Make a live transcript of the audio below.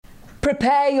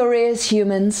Prepare your ears,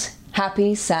 humans.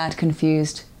 Happy, Sad,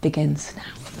 Confused begins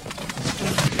now.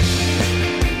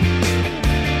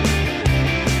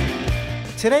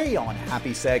 Today on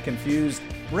Happy, Sad, Confused,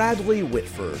 Bradley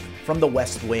Whitford, from The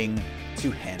West Wing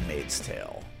to Handmaid's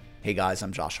Tale. Hey guys,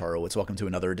 I'm Josh Horowitz. Welcome to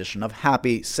another edition of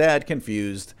Happy, Sad,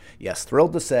 Confused. Yes,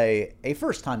 thrilled to say a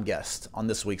first-time guest on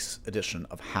this week's edition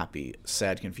of Happy,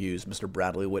 Sad, Confused, Mr.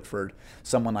 Bradley Whitford,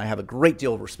 someone I have a great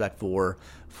deal of respect for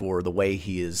the way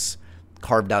he has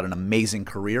carved out an amazing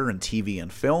career in TV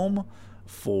and film,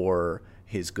 for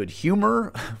his good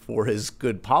humor, for his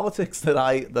good politics that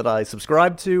I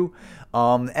subscribe to,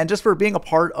 and just for being a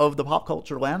part of the pop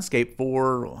culture landscape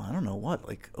for, I don't know what,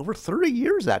 like over 30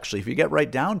 years, actually, if you get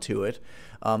right down to it.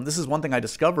 This is one thing I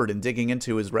discovered in digging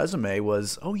into his resume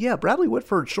was, oh yeah, Bradley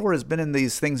Whitford sure has been in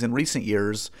these things in recent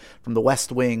years, from The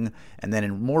West Wing, and then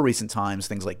in more recent times,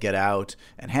 things like Get Out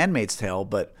and Handmaid's Tale,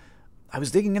 but I was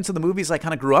digging into the movies I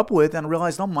kind of grew up with and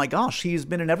realized, oh my gosh, he's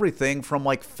been in everything from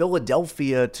like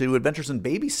Philadelphia to Adventures in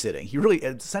Babysitting. He really,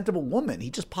 Scent of a Woman, he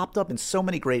just popped up in so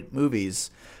many great movies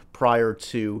prior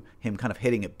to him kind of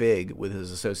hitting it big with his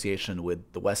association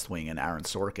with The West Wing and Aaron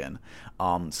Sorkin.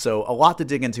 So a lot to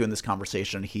dig into in this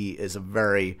conversation. He is a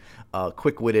very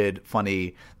quick-witted,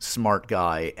 funny, smart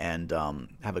guy, and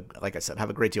like I said, have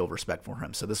a great deal of respect for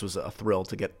him. So this was a thrill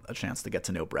to get a chance to get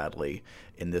to know Bradley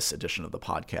in this edition of the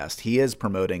podcast. He is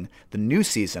promoting the new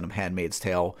season of Handmaid's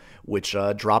Tale, which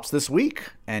drops this week.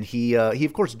 And he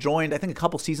of course joined, I think a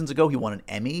couple seasons ago, he won an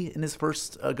Emmy in his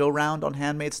first go-round on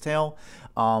Handmaid's Tale.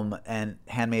 And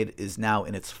Handmaid is now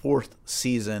in its fourth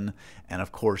season, and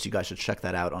of course you guys should check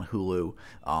that out on Hulu.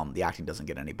 The acting doesn't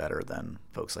get any better than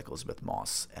folks like Elizabeth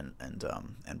Moss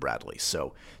and Bradley,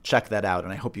 so check that out,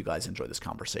 and I hope you guys enjoy this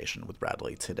conversation with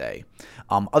Bradley today.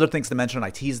 Other things to mention, I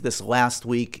teased this last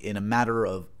week. In a matter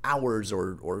of hours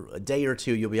or a day or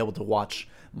two, you'll be able to watch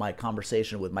my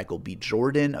conversation with Michael B.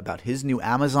 Jordan about his new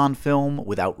Amazon film,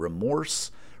 Without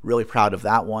Remorse. Really proud of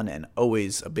that one, and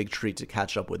always a big treat to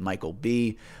catch up with Michael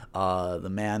B. The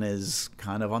man is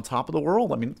kind of on top of the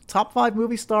world. I mean, top 5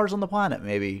 movie stars on the planet,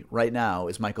 maybe, right now,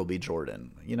 is Michael B.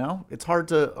 Jordan. You know, it's hard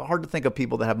to think of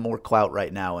people that have more clout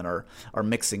right now and are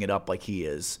mixing it up like he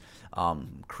is.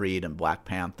 Creed and Black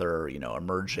Panther, you know,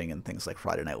 emerging in things like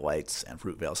Friday Night Lights and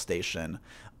Fruitvale Station.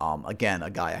 Again,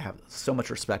 a guy I have so much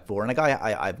respect for, and a guy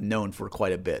I've known for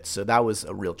quite a bit. So that was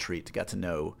a real treat to get to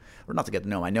know, or not to get to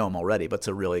know him, I know him already, but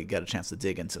to really get a chance to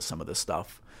dig into some of this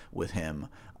stuff with him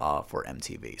for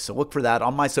MTV. So look for that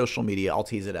on my social media. I'll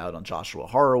tease it out on Joshua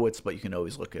Horowitz, but you can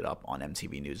always look it up on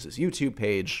MTV News' YouTube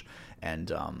page.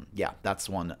 And yeah, that's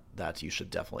one that you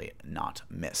should definitely not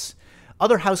miss.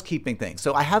 Other housekeeping things.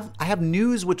 So I have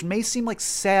news which may seem like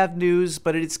sad news,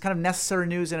 but it's kind of necessary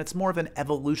news, and it's more of an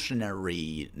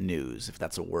evolutionary news, if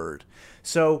that's a word.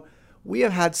 So we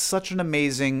have had such an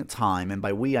amazing time, and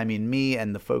by we, I mean me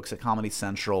and the folks at Comedy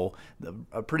Central,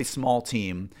 a pretty small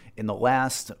team, in the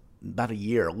last about a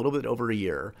year, a little bit over a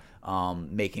year,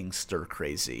 making Stir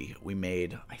Crazy. We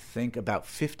made, I think, about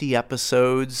 50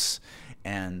 episodes,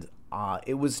 and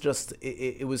it was just,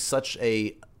 it was such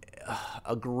a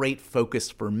great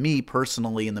focus for me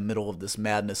personally in the middle of this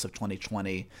madness of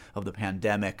 2020, of the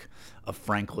pandemic, of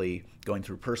frankly going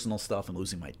through personal stuff and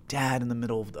losing my dad in the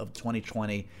middle of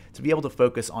 2020, to be able to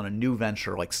focus on a new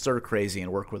venture like Stir Crazy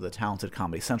and work with the talented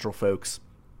Comedy Central folks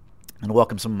and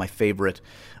welcome some of my favorite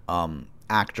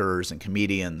actors and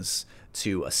comedians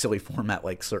to a silly format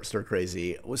like Stir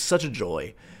Crazy. It was such a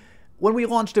joy. When we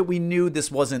launched it, we knew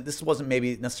this wasn't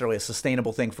maybe necessarily a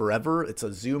sustainable thing forever. It's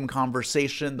a Zoom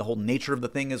conversation. The whole nature of the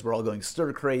thing is we're all going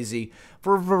stir crazy.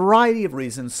 For a variety of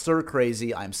reasons, Stir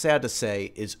Crazy, I'm sad to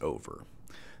say, is over.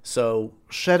 So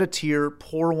shed a tear,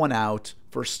 pour one out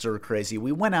for Stir Crazy.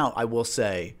 We went out, I will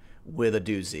say, with a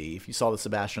doozy. If you saw the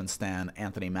Sebastian Stan,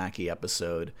 Anthony Mackie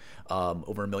episode,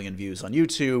 over 1 million views on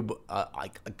YouTube,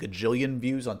 like a gajillion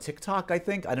views on TikTok, I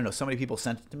think. I don't know, so many people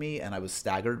sent it to me, and I was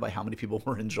staggered by how many people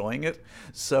were enjoying it.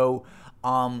 So,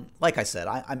 like I said,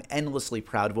 I'm endlessly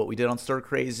proud of what we did on Stir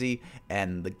Crazy,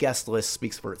 and the guest list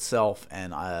speaks for itself,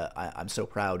 and I'm so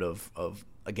proud of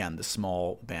again, the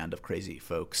small band of crazy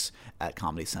folks at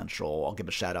Comedy Central. I'll give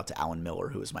a shout out to Alan Miller,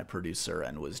 who is my producer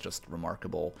and was just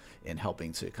remarkable in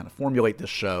helping to kind of formulate this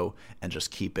show and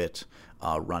just keep it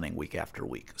running week after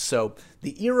week. So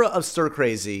the era of Stir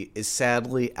Crazy is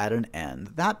sadly at an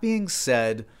end. That being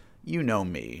said, you know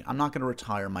me. I'm not going to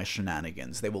retire my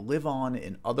shenanigans. They will live on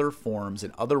in other forms,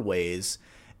 in other ways,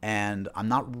 and I'm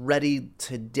not ready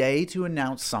today to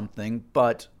announce something,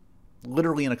 but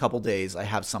literally in a couple days, I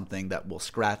have something that will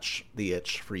scratch the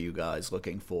itch for you guys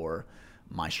looking for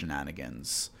my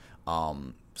shenanigans.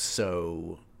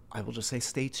 So I will just say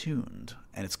stay tuned.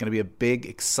 And it's going to be a big,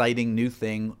 exciting new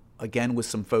thing, again, with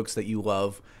some folks that you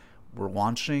love. We're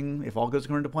launching, if all goes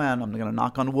according to plan, I'm going to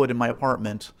knock on wood in my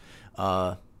apartment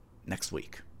next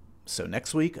week. So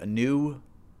next week, a new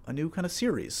kind of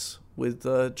series with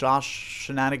Josh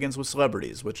shenanigans with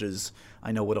celebrities, which is,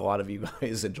 I know, what a lot of you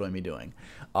guys enjoy me doing.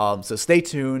 So stay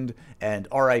tuned, and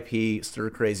RIP Stir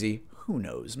Crazy. Who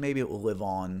knows? Maybe it will live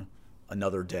on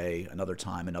another day, another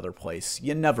time, another place.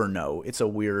 You never know. It's a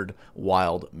weird,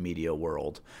 wild media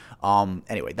world.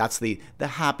 Anyway, that's the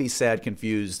happy, sad,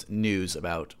 confused news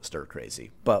about Stir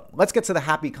Crazy. But let's get to the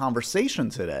happy conversation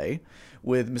today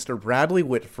with Mr. Bradley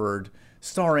Whitford,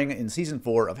 starring in season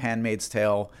 4 of Handmaid's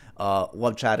Tale.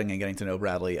 Love chatting and getting to know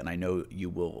Bradley, and I know you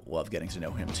will love getting to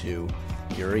know him too.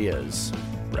 Here he is,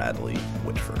 Bradley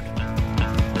Whitford.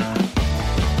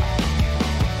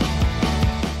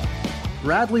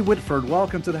 Bradley Whitford,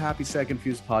 welcome to the Happy Sad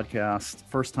Confused podcast.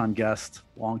 First-time guest,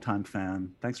 long-time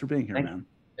fan. Thanks for being here, man.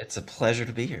 It's a pleasure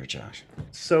to be here, Josh.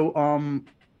 So, I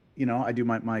do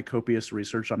my copious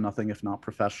research. I'm nothing if not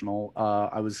professional.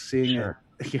 I was seeing it.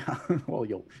 Yeah, well,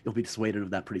 you'll be dissuaded of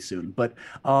that pretty soon. But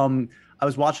I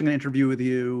was watching an interview with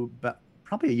you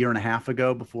probably a year and a half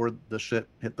ago, before the shit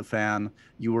hit the fan.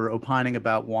 You were opining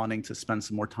about wanting to spend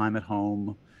some more time at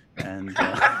home and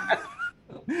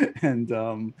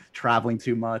and traveling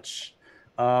too much.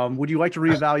 Would you like to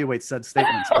reevaluate said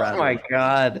statements, Bradley? Oh my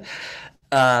God.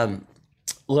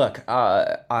 Look,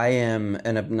 I am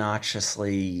an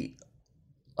obnoxiously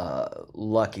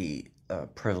lucky,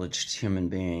 privileged human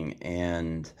being,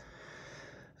 and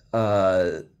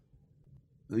I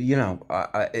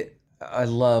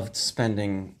loved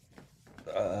spending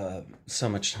so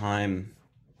much time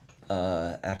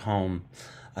at home.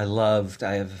 I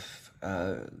have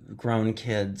grown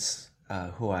kids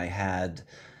who I had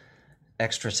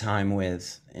extra time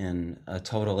with in a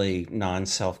totally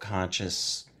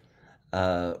non-self-conscious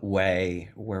way,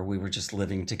 where we were just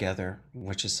living together,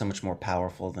 which is so much more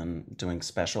powerful than doing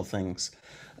special things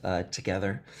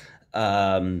together.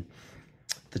 The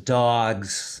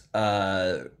dogs,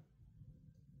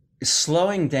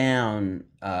 slowing down,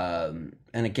 and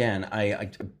again, I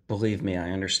believe me,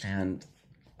 I understand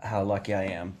how lucky I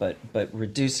am, but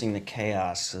reducing the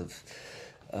chaos of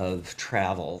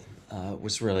travel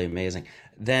was really amazing.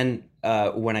 Then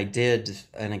when I did,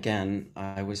 and again,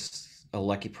 I was a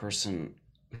lucky person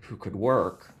who could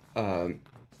work,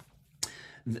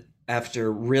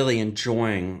 after really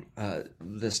enjoying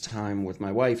this time with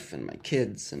my wife and my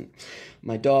kids and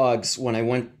my dogs, when I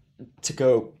went to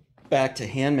go back to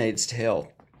Handmaid's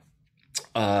Tale,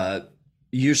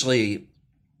 usually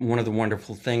one of the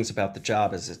wonderful things about the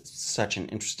job is it's such an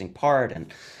interesting part,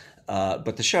 and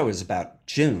but the show is about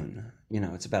June.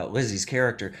 It's about Lizzie's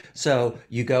character. So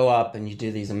you go up and you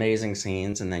do these amazing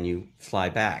scenes, and then you fly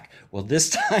back. Well,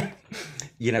 this time,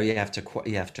 you have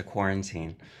to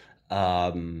quarantine,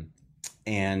 and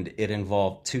it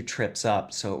involved 2 trips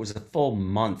up. So it was a full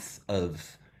month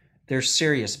of. They're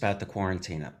serious about the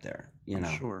quarantine up there.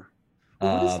 Sure.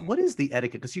 Well, what is the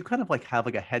etiquette? Because you kind of have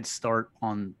a head start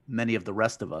on many of the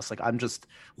rest of us. Like, I'm just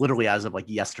literally, as of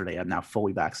yesterday, I'm now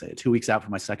fully vaccinated, 2 weeks out from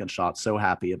my second shot. So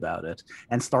happy about it,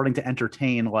 and starting to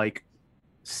entertain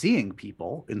seeing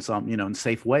people in some in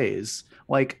safe ways.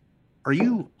 Are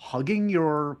you hugging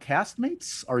your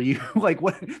castmates? Are you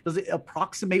what does it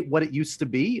approximate what it used to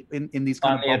be in these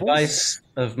kind of bubbles? On the advice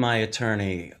of my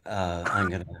attorney,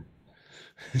 I'm gonna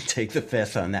take the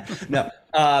fifth on that. No.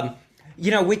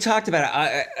 We talked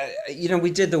about it. We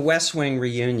did the West Wing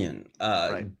reunion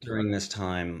during this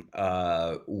time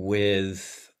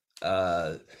with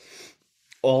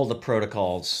all the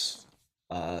protocols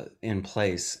in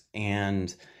place,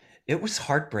 and it was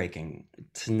heartbreaking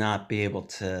to not be able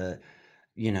to,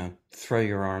 throw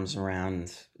your arms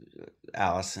around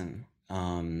Allison.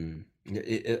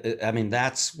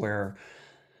 That's where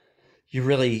you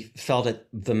really felt it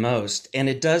the most, and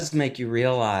it does make you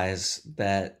realize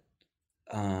that.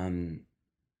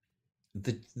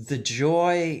 The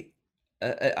joy,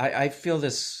 I feel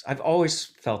this. I've always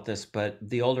felt this, but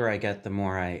the older I get, the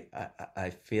more I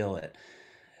feel it.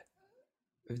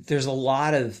 There's a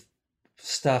lot of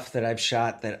stuff that I've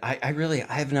shot that I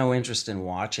have no interest in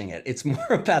watching it. It's more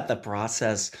about the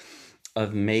process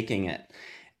of making it.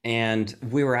 And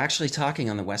we were actually talking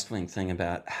on the West Wing thing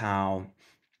about how,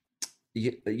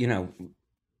 when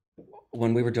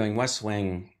we were doing West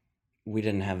Wing, we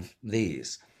didn't have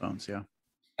these phones. Yeah.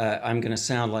 I'm going to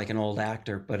sound like an old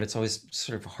actor, but it's always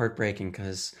sort of heartbreaking,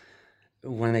 because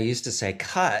when they used to say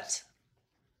cut,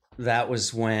 that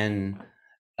was when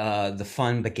the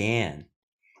fun began.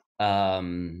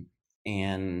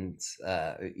 and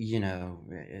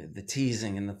the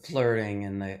teasing and the flirting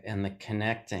and the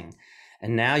connecting,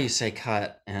 and now you say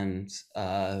cut and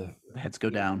heads go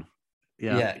down.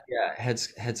 Yeah,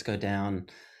 heads go down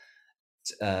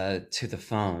to the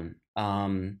phone.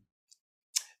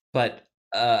 But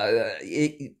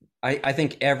I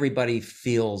think everybody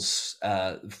feels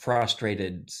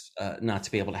frustrated not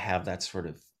to be able to have that sort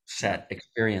of set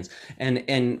experience.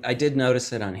 And I did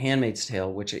notice it on Handmaid's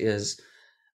Tale, which is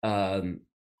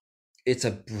it's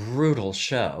a brutal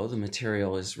show. The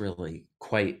material is really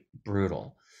quite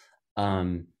brutal.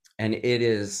 And it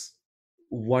is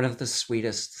one of the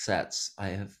sweetest sets I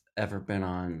have ever been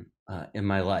on in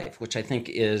my life, which I think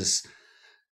is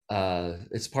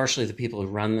it's partially the people who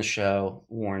run the show,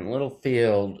 Warren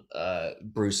Littlefield,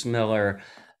 Bruce Miller.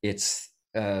 It's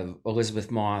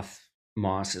Elizabeth Moss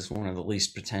is one of the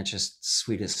least pretentious,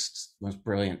 sweetest, most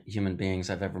brilliant human beings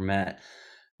I've ever met.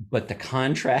 But the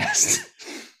contrast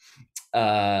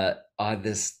on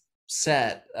this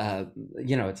set,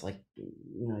 it's like,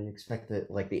 you expect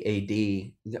that, like the AD,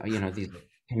 these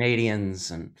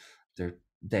Canadians, and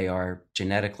they are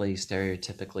genetically,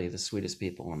 stereotypically the sweetest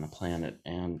people on the planet.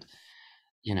 And,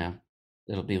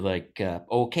 it'll be like,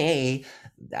 okay,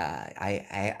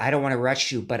 I don't want to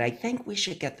rush you, but I think we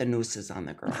should get the nooses on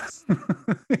the girls.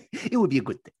 It would be a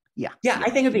good thing. Yeah. Yeah,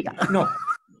 I think it'd be, no,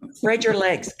 spread your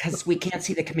legs because we can't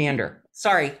see the commander.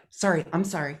 Sorry, I'm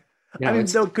sorry. I mean,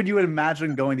 so could you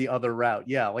imagine going the other route?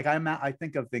 Yeah, like I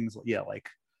think of things, like,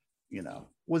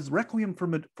 was Requiem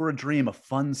for a Dream a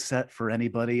fun set for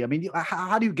anybody? I mean,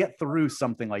 how do you get through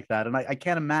something like that? And I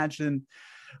can't imagine.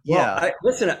 Well,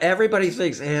 listen, everybody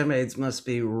thinks Handmaids must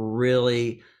be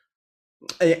really,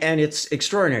 and it's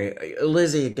extraordinary.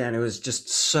 Lizzie, again, it was just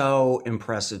so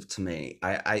impressive to me.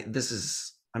 I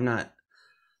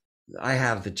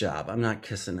have the job. I'm not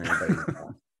kissing anybody.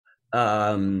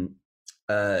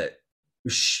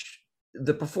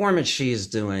 The performance she's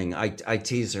doing, I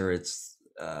tease her, it's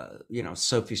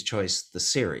Sophie's Choice, the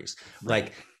series.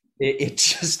 Like it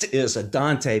just is a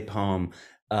Dante poem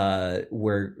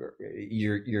where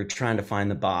you're trying to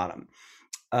find the bottom.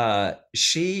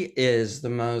 She is the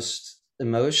most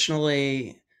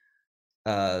emotionally,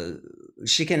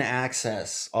 she can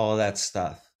access all of that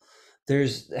stuff.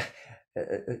 There's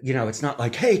it's not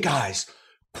like, hey guys,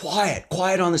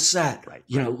 quiet on the set. Right.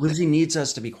 Lizzie needs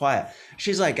us to be quiet.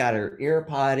 She's like got her ear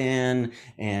pod in,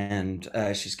 and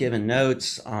she's giving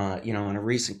notes on a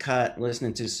recent cut,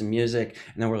 listening to some music,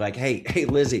 and then we're like, hey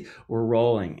Lizzie, we're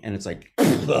rolling, and it's like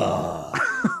it's a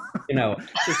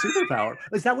superpower.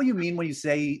 Is that what you mean when you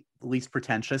say least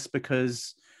pretentious?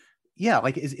 Because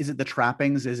like, is it the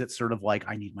trappings? Is it sort of like,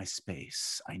 I need my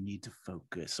space, I need to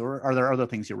focus, or are there other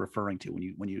things you're referring to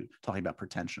when you talking about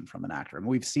pretension from an actor? I mean,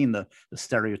 we've seen the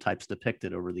stereotypes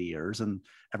depicted over the years, and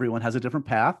everyone has a different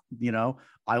path.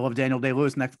 I love Daniel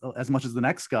Day-Lewis as much as the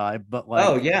next guy, but like,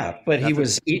 oh yeah, but he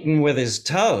was eating with his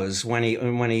toes when he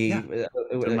exactly.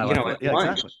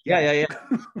 Yeah.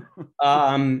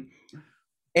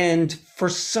 And for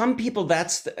some people,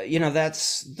 that's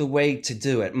the way to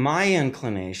do it. My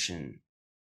inclination,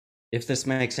 if this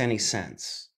makes any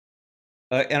sense,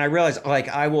 and I realize, like,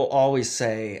 I will always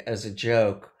say as a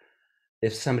joke,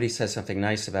 if somebody says something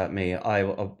nice about me,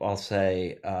 I'll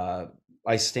say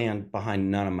I stand behind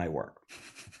none of my work.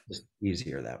 It's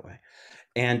easier that way,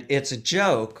 and it's a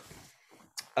joke,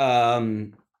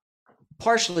 partially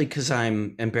because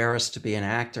I'm embarrassed to be an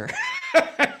actor.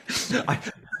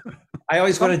 I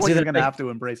always want to do that. You're going to have to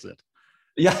embrace it.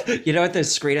 Yeah. At the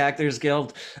Screen Actors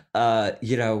Guild,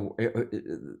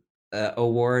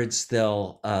 awards,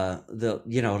 they'll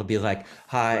it'll be like,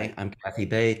 hi, right. I'm Kathy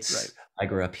Bates. Right. I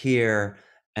grew up here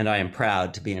and I am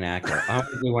proud to be an actor. I'm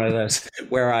going to be one of those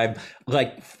where I'm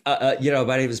like, my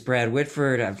name is Brad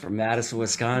Whitford. I'm from Madison,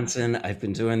 Wisconsin. I've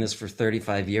been doing this for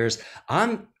 35 years.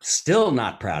 I'm still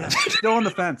not proud of it. Still on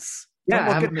the fence. Yeah.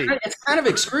 Don't look at me. It's kind of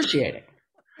excruciating.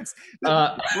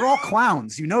 We're all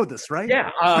clowns. You know this, right?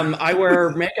 Yeah. I wear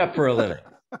makeup for a living.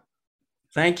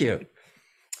 Thank you.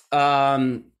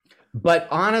 But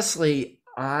honestly,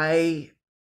 I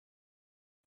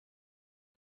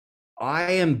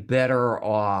am better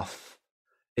off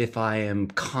if I am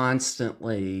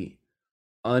constantly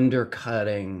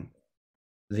undercutting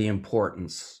the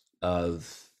importance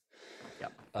of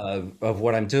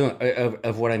what I'm doing.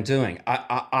 Of what I'm doing.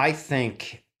 I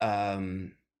think.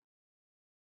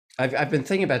 I've been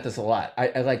thinking about this a lot.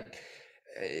 I like.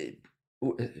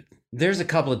 There's a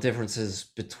couple of differences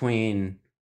between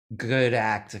good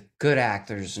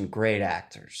actors and great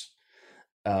actors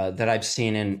that I've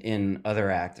seen in other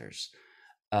actors.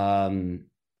 When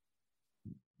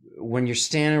you're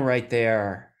standing right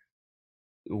there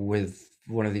with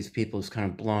one of these people who's kind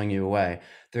of blowing you away,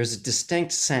 there's a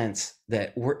distinct sense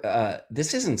that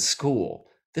this isn't school.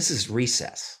 This is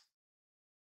recess.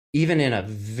 Even in a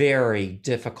very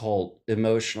difficult,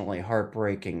 emotionally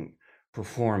heartbreaking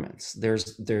performance,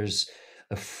 there's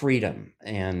a freedom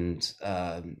and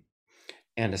a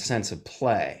sense of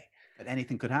play. That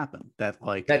anything could happen. That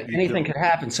Anything could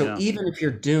happen. So yeah. even if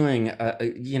you're doing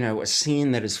a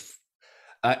scene that is,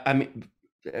 I mean,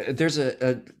 there's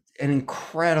an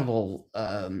incredible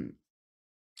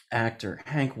actor,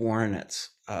 Hank Warrenitz,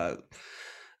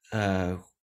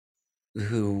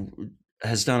 who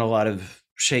has done a lot of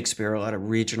Shakespeare, a lot of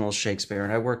regional Shakespeare,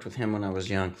 and I worked with him when I was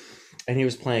young, and he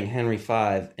was playing Henry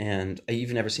V, and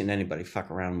you've never seen anybody fuck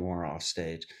around more off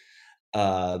stage.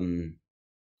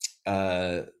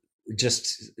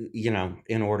 Just,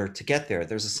 in order to get there,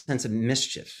 there's a sense of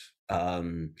mischief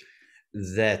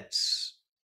that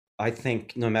I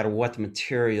think no matter what the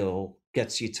material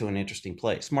gets you to an interesting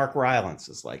place. Mark Rylance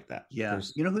is like that. Yeah.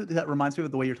 You know who that reminds me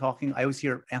of, the way you're talking? I always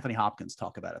hear Anthony Hopkins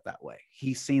talk about it that way.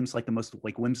 He seems like the most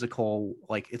whimsical,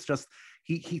 it's just,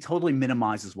 he totally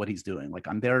minimizes what he's doing. Like,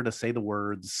 I'm there to say the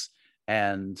words,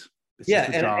 and it's just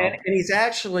a job. And he's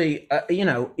actually,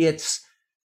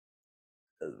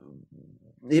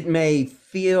 it may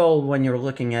feel, when you're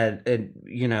looking at a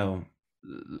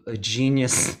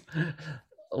genius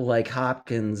like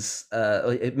Hopkins,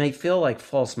 it may feel like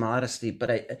false modesty,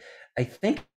 but I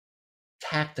think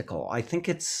tactical. I think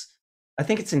it's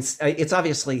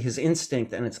obviously his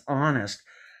instinct, and it's honest,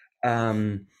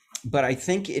 but I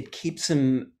think it keeps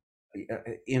him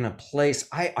in a place.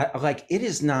 I like, it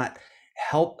is not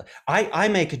help. I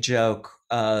make a joke.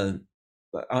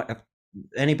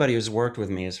 Anybody who's worked with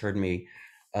me has heard me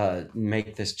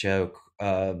make this joke,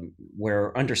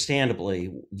 where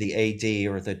understandably the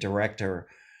AD or the director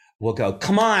will go,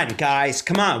 "Come on, guys,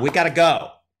 come on, we got to go."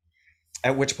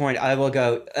 At which point I will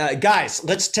go, "Guys,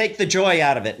 let's take the joy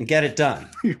out of it and get it done."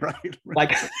 Right.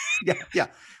 Like, yeah.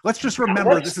 Let's just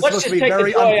remember, this is supposed to be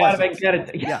very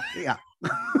unpleasant. Yeah.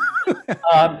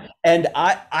 And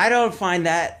I don't find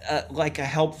that like a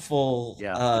helpful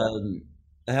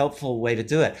way to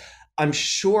do it. I'm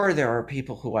sure there are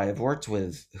people who I have worked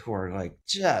with who are like,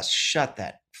 just shut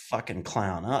that fucking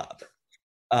clown up.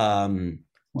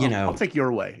 I'll take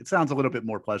your way. It sounds a little bit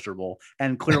more pleasurable,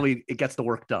 and clearly it gets the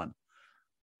work done.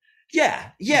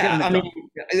 Yeah. I mean,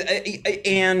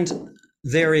 and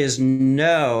there is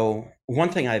one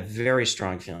thing I have very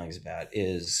strong feelings about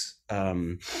is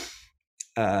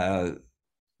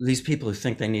these people who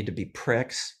think they need to be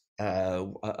pricks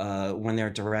when they're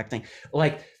directing.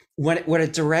 Like, when a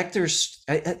director's,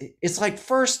 it's like,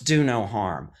 first, do no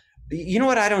harm. You know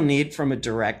what I don't need from a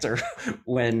director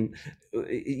when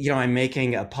I'm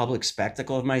making a public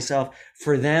spectacle of myself?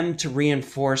 For them to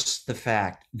reinforce the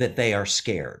fact that they are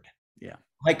scared. Yeah.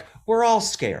 Like, we're all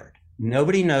scared.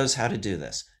 Nobody knows how to do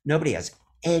this. Nobody has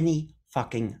any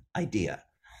fucking idea.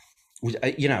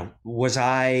 Was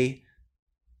I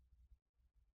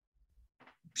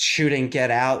shooting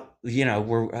Get Out,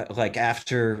 we're like,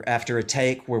 after a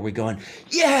take, where we going,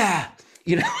 yeah,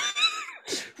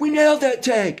 we nailed that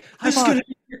take. This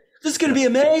is gonna be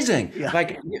amazing. Yeah.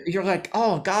 Like, you're like,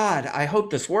 oh God, I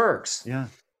hope this works. Yeah.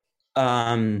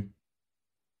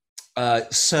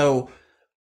 So,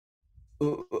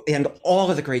 and all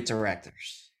of the great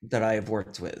directors that I have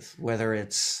worked with, whether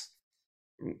it's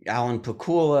Alan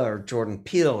Pakula or Jordan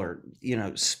Peele or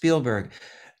Spielberg,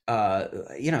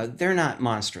 they're not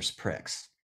monstrous pricks.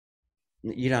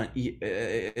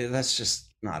 That's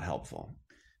just not helpful.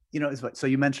 So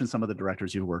you mentioned some of the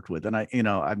directors you worked with, and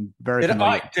I'm very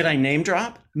familiar. Did I name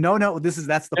drop? No, that's the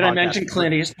podcast. Did I mention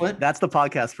Clint Eastwood? That's the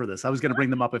podcast for this. I was going to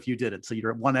bring them up if you didn't, so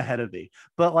you're one ahead of me.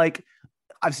 But like,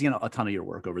 I've seen a ton of your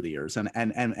work over the years, and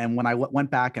when I went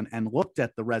back and looked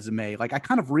at the resume, like, I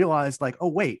kind of realized, like, oh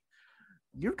wait,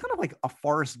 you're kind of like a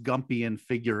Forrest Gumpian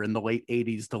figure in the late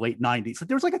 80s to late 90s. So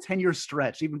there was like a 10-year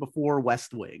stretch, even before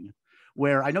West Wing,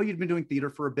 where I know you'd been doing theater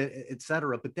for a bit, et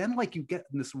cetera, but then like you get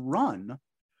in this run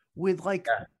with like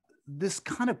this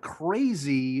kind of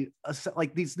crazy,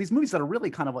 like these movies that are really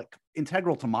kind of like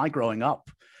integral to my growing up,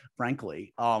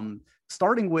 frankly.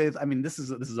 Starting with, I mean, this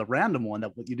is a random one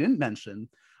that you didn't mention.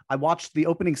 I watched the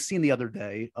opening scene the other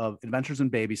day of Adventures in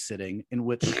Babysitting, in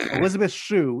which Elizabeth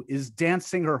Shue is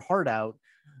dancing her heart out,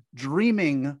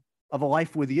 dreaming of a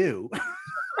life with you,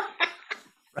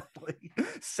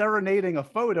 serenading a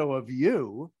photo of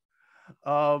you.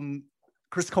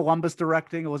 Chris Columbus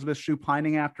directing, Elizabeth Shue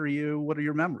pining after you. What are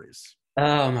your memories?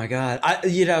 Oh my God.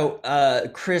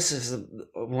 Chris is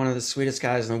one of the sweetest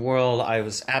guys in the world. I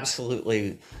was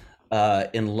absolutely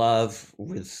in love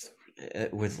with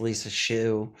Lisa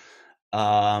Shue.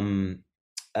 Um,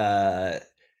 uh,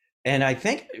 and I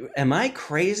think, am I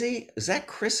crazy? Is that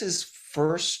Chris's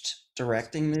first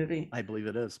directing movie? I believe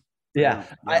it is. Yeah,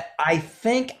 Yeah. I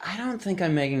don't think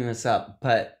I'm making this up,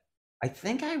 but I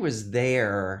think I was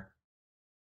there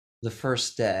the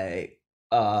first day.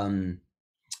 Um,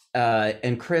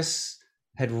 and Chris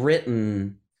had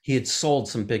he had sold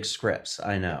some big scripts,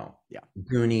 I know. Yeah.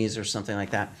 Goonies or something like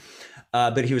that.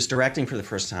 But he was directing for the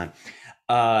first time.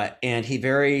 And he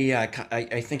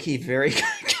I think he very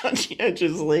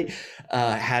conscientiously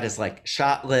had his like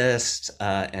shot list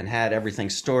and had everything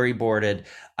storyboarded.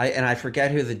 I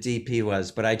forget who the DP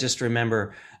was, but I just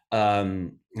remember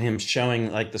him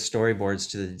showing like the storyboards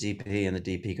to the DP and the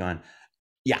DP going,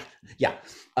 yeah.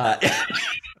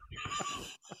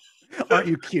 Aren't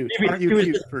you cute? Aren't you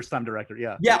cute, first time director?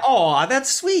 Yeah. Yeah. Oh,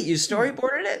 that's sweet. You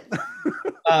storyboarded it.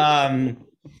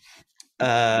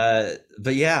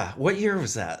 But yeah, what year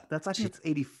was that? I think it's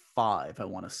 85, I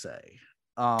want to say.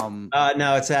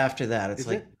 No, it's after that. It's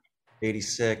like it?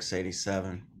 86,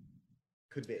 87.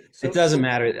 Could be. It doesn't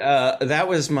matter. That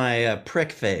was my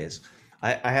prick phase.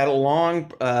 I had a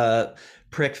long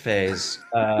prick phase.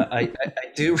 I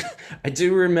do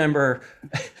remember.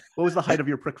 What was the height of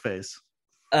your prick phase?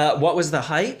 What was the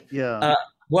height? Yeah.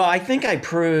 Well, I think I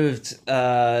proved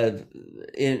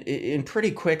in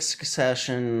pretty quick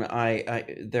succession.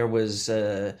 There was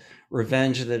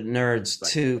Revenge of the Nerds,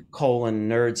 Right. 2: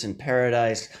 Nerds in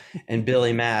Paradise, and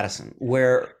Billy Madison,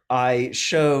 where I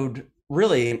showed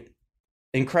really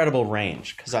incredible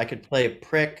range because I could play a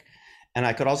prick, and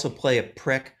I could also play a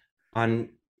prick on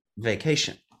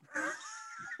vacation.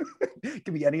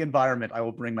 Give me any environment, I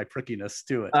will bring my prickiness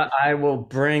to it. I will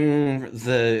bring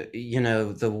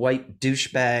the white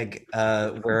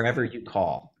douchebag wherever you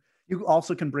call. You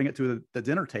also can bring it to the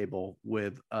dinner table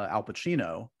with Al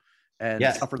Pacino and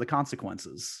suffer the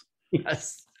consequences.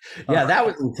 Yes. Yeah, that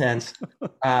was intense.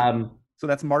 So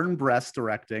that's Martin Brest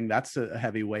directing. That's a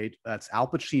heavyweight. That's Al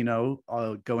Pacino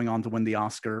going on to win the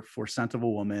Oscar for Scent of a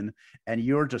Woman. And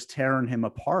you're just tearing him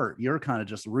apart. You're kind of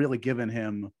just really giving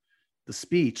him the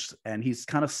speech, and he's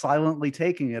kind of silently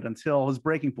taking it until his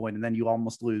breaking point, and then you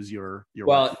almost lose your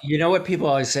well wife. You know what people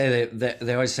always say,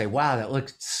 they always say, wow, that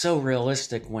looked so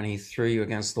realistic when he threw you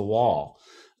against the wall,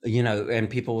 and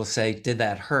people will say, did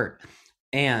that hurt?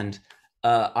 And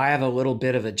I have a little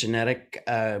bit of a genetic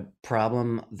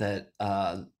problem that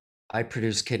I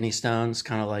produce kidney stones,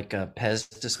 kind of like a Pez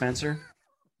dispenser.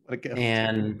 What a gift.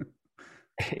 And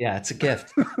yeah, it's a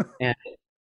gift. And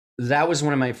that was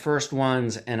one of my first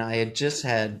ones, and I had just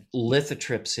had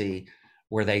lithotripsy,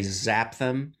 where they zap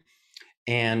them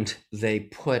and they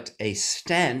put a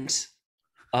stent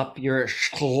up your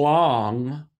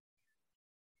schlong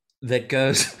that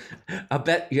goes. I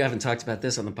bet you haven't talked about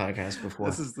this on the podcast before.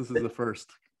 This is the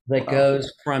first. That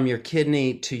goes from your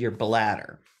kidney to your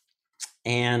bladder,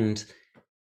 and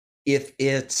if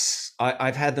it's,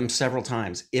 I've had them several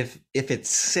times. If it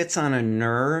sits on a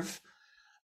nerve,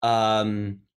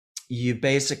 you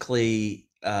basically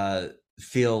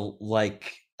feel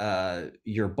like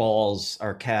your balls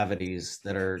are cavities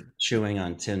that are chewing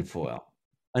on tinfoil.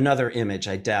 Another image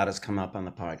I doubt has come up on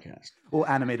the podcast. We'll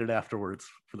animate it afterwards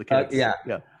for the kids. Yeah.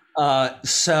 But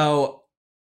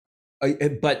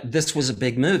this was a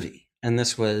big movie, and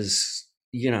this was,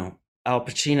 Al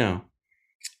Pacino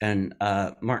and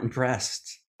Martin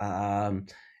Brest,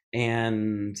 and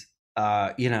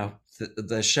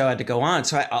the show had to go on.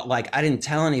 So I didn't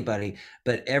tell anybody,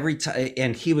 but every time,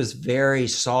 and he was very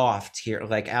soft here.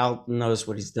 Like, Al knows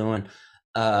what he's doing.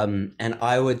 And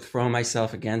I would throw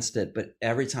myself against it, but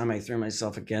every time I threw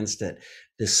myself against it,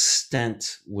 this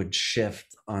stent would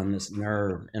shift on this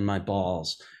nerve in my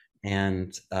balls,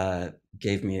 and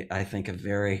gave me, I think, a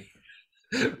very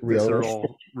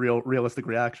realistic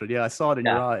reaction. Yeah, I saw it in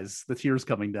your eyes, the tears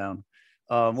coming down.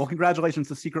 Well, congratulations.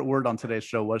 The secret word on today's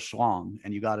show was schlong,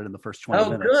 and you got it in the first 20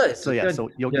 minutes. Good. So yeah, so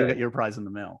you'll get your prize in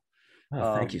the mail.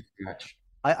 Thank you so much.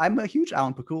 I'm a huge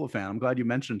Alan Pakula fan. I'm glad you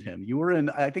mentioned him. You were in,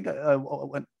 I think,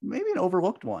 maybe an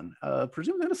overlooked one.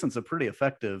 Presumed Innocence, a pretty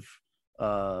effective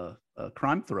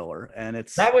crime thriller, and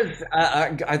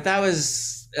that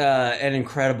was an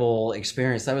incredible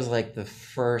experience. That was like the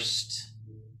first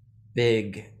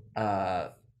big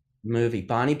movie.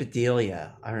 Bonnie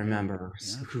Bedelia, I remember,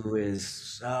 who is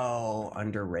so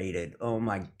underrated. Oh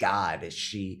my God, is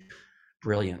she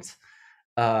brilliant?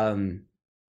 And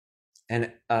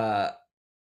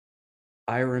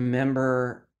I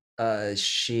remember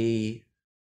she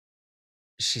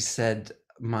said,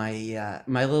 my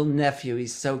little nephew,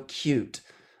 he's so cute,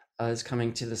 is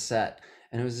coming to the set.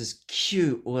 And it was this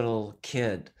cute little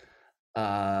kid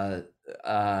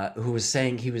who was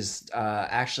saying he was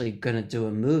actually going to do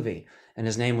a movie, and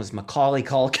his name was Macaulay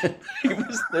Culkin. He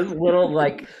was this little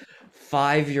like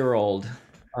 5-year-old.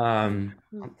 Um,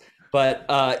 but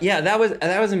yeah, that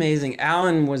was amazing.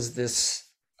 Alan was this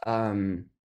um,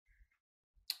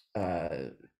 uh,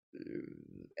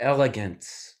 elegant,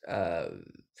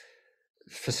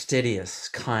 fastidious,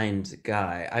 kind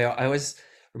guy. I always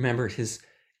remember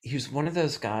he was one of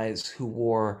those guys who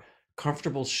wore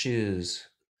comfortable shoes,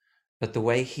 but the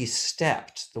way he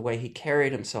stepped, the way he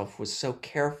carried himself was so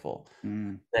careful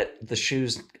that the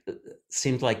shoes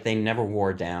seemed like they never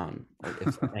wore down,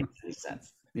 if that makes any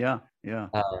sense. Yeah, yeah.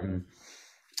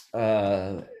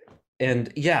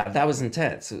 And yeah, that was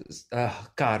intense. It was, oh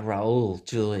God, Raul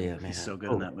Julia, man. He's so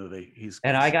good in that movie.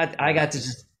 And I got to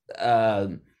just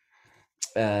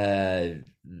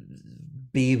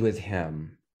be with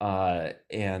him,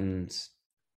 and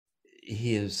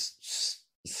he is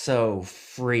so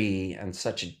free and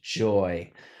such a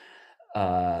joy.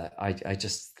 I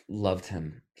just loved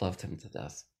him to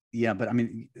death. Yeah, but I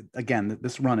mean, again,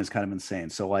 this run is kind of insane.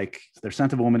 So, like, they're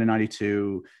Scent of a Woman in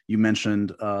 '92. You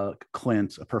mentioned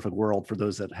Clint, A Perfect World. For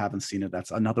those that haven't seen it,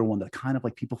 that's another one that kind of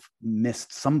like people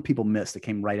missed. Some people missed. It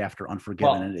came right after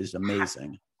Unforgiven, and it is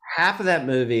amazing. Half of that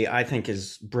movie, I think,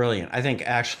 is brilliant. I think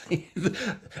actually,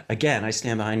 again, I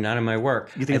stand behind none of my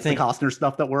work. You think the Costner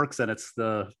stuff that works, and it's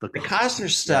the Costner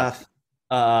stuff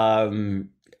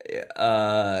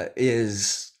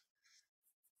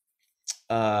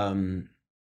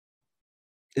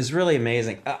is really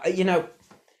amazing.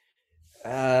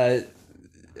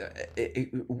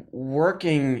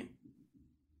 Working.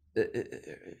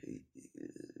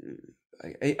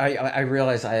 I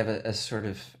realize I have a sort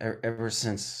of, ever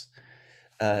since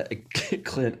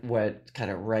Clint went kind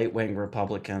of right-wing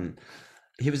Republican,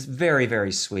 he was very,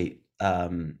 very sweet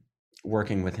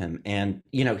working with him. And,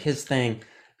 his thing,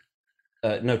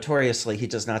 notoriously, he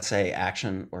does not say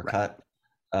action or cut.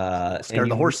 Scared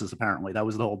the horses, apparently. That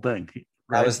was the whole thing.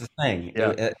 Right? That was the thing.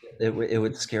 Yeah. It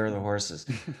would scare the horses.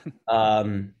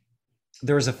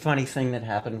 There was a funny thing that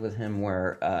happened with him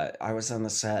where I was on the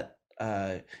set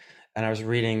and I was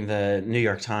reading the New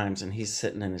York Times, and he's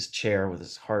sitting in his chair with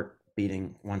his heart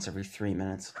beating once every 3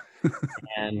 minutes.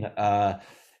 And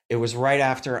it was right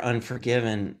after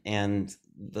Unforgiven, and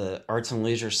the arts and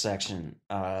leisure section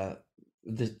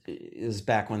is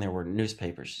back when there were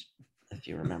newspapers, if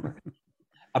you remember.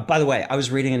 By the way, I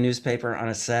was reading a newspaper on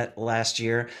a set last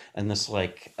year, and this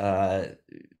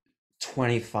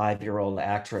 25-year-old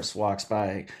actress walks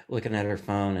by looking at her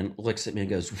phone and looks at me and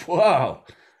goes, "Whoa,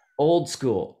 old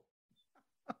school."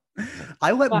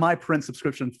 I let my print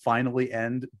subscription finally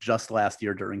end just last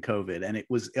year during COVID, and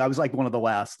I was like one of the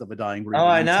last of a dying breed. Oh,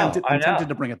 I know. I'm tempted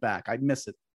to bring it back. I miss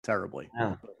it terribly.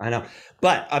 I know.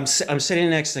 But I'm sitting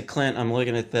next to Clint. I'm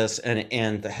looking at this,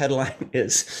 and the headline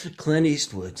is Clint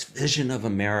Eastwood's Vision of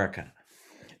America.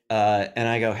 And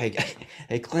I go, hey,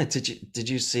 Clint, did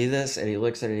you see this? And he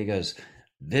looks at it. And he goes,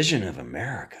 Vision of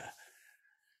America.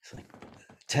 It's like,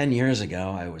 10 years ago,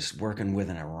 I was working with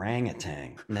an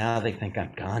orangutan. Now they think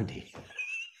I'm Gandhi.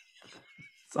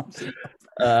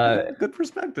 Good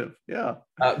perspective. Yeah.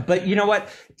 But you know what?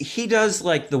 He does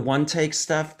like the one take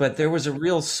stuff, but there was a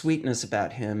real sweetness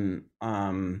about him.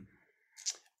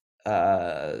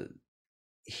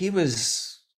 He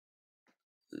was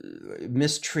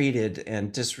mistreated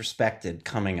and disrespected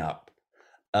coming up.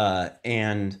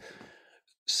 And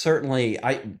certainly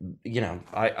I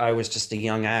was just a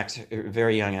young actor,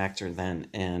 very young actor then.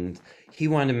 And he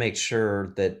wanted to make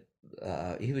sure that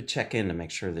he would check in to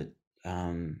make sure that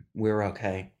we were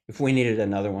okay. If we needed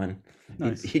another one,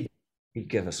 nice. he'd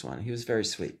give us one. He was very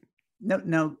sweet.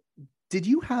 Now, did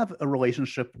you have a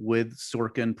relationship with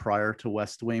Sorkin prior to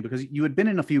West Wing? Because you had been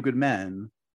in A Few Good Men.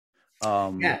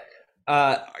 Yeah.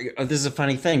 This is a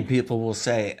funny thing. People will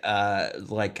say,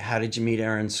 how did you meet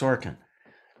Aaron Sorkin?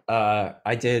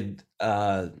 I did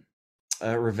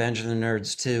Revenge of the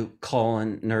Nerds 2,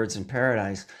 Nerds in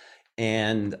Paradise.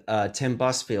 And Tim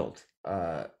Busfield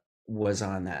was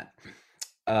on that.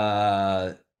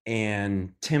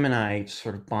 And Tim and I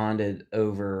sort of bonded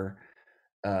over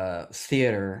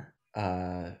theater.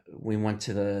 We went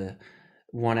to the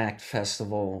One Act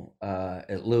Festival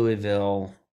at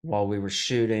Louisville while we were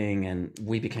shooting, and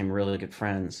we became really good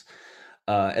friends.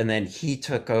 And then he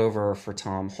took over for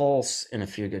Tom Hulce in A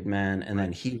Few Good Men, and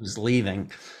then he was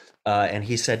leaving. And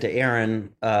he said to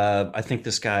Aaron, I think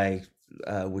this guy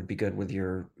would be good with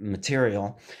your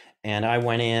material. And I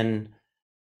went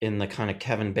in the kind of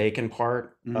Kevin Bacon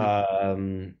part,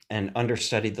 and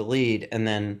understudied the lead. And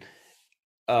then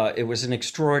it was an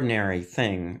extraordinary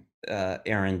thing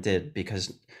Aaron did,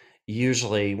 because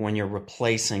usually when you're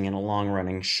replacing in a long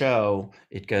running show,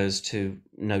 it goes to,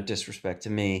 no disrespect to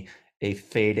me, a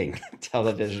fading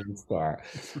television star.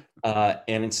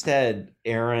 And instead,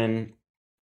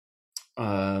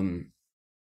 um,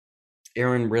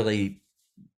 Aaron really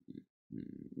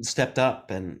stepped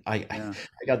up, and I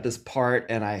got this part,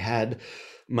 and I had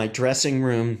my dressing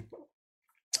room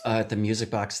at the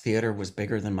Music Box Theater was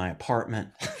bigger than my apartment.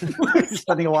 You're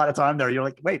spending a lot of time there. You're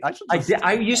like, wait, I should.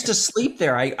 I used to sleep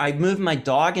there. I moved my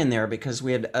dog in there because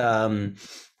we had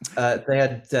they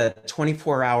had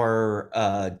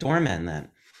 24-hour doormen then,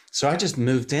 so I just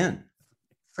moved in.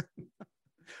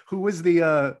 Who was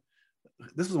the?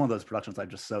 This was one of those productions I'm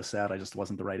just so sad I just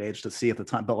wasn't the right age to see at the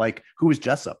time. But like, who was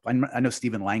Jessup? I know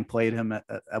Stephen Lang played him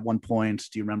at one point.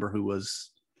 Do you remember who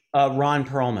was? Ron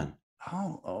Perlman.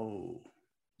 Oh.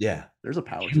 Yeah. There's a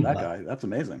power to that guy. That's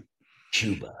amazing.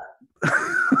 Cuba.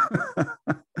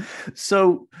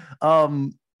 So,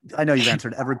 I know you've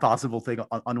answered every possible thing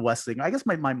on West Wing. I guess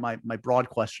my broad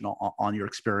question on your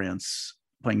experience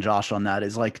playing Josh on that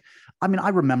is like, I mean, I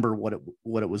remember what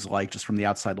it was like just from the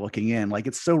outside looking in. Like,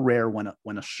 it's so rare when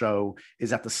a show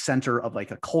is at the center of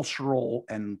like a cultural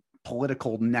and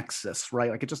political nexus, right?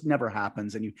 Like, it just never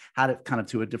happens. And you had it kind of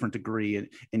to a different degree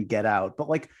in Get Out. But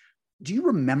like, do you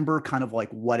remember kind of like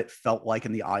what it felt like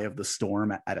in the eye of the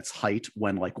storm at its height,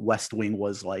 when like West Wing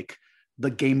was like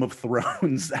the Game of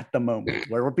Thrones at the moment,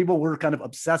 where people were kind of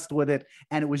obsessed with it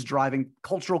and it was driving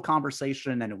cultural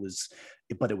conversation, and it was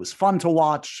fun to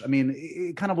watch? I mean,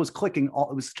 it kind of was it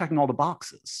was checking all the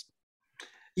boxes.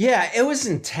 Yeah, it was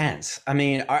intense. I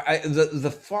mean,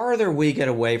 the farther we get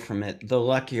away from it, the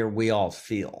luckier we all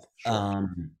feel. Sure.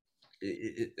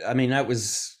 I mean, it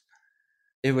was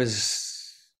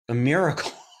a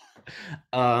miracle.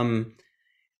 The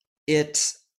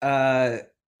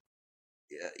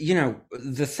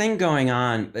thing going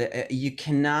on, you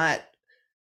cannot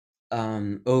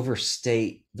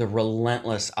overstate the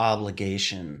relentless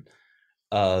obligation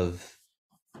of,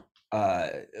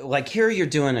 like, here you're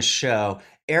doing a show.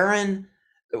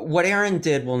 What Aaron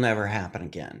did will never happen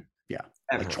again. Yeah.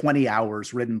 Ever. Like 20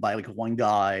 hours written by like one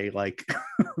guy, like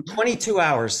 22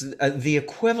 hours, the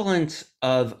equivalent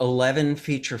of 11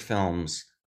 feature films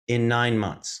in 9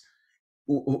 months.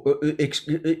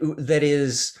 That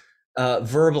is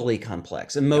verbally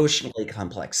complex, emotionally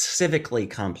complex, civically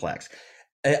complex.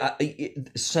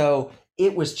 So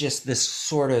it was just this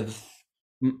sort of,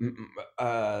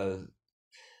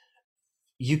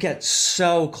 you get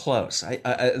so close.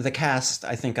 The cast,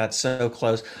 I think, got so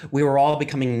close. We were all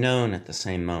becoming known at the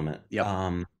same moment.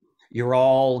 Yep. You're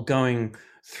all going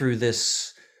through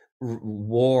this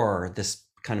war, this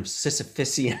kind of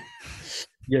Sisyphean,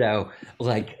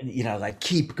 like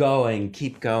keep going.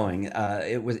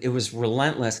 It was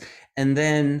relentless. And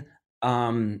then,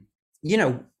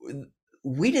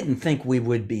 we didn't think we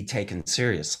would be taken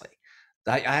seriously.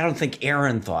 I don't think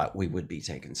Aaron thought we would be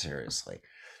taken seriously.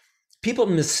 People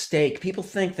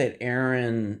think that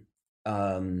Aaron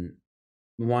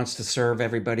wants to serve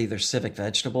everybody their civic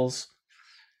vegetables.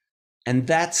 And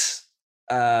that's,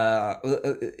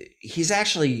 he's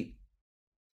actually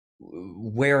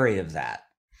wary of that.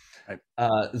 Right.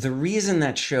 The reason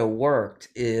that show worked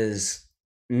is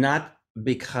not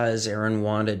because Aaron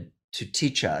wanted to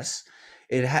teach us.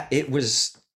 It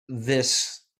was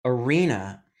this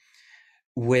arena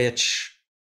which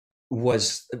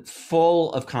was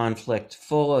full of conflict,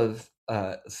 full of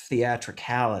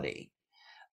theatricality.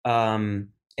 And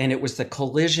it was the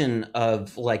collision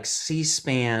of like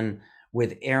C-SPAN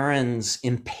with Aaron's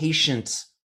impatient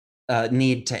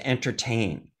need to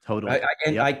entertain. Totally.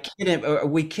 I kid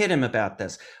him. We kid him about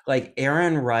this. Like,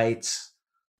 Aaron writes,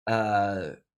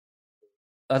 other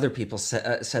people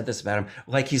said this about him,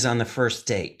 like he's on the first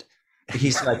date.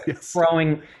 He's like yes.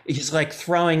 throwing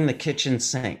the kitchen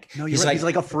sink. No, he's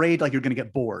like afraid, like you're going to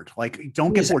get bored. Like,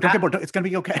 don't get bored. Don't get bored. It's going to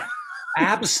be okay.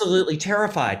 Absolutely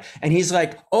terrified. And he's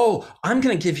like, oh, I'm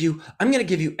going to give you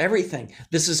everything.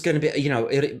 This is going to be,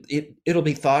 it'll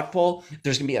be thoughtful.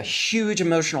 There's going to be a huge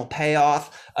emotional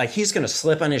payoff. He's going to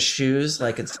slip on his shoes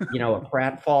like it's, a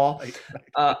pratfall.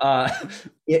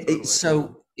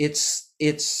 So it's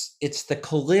the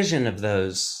collision of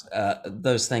those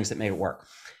things that made it work.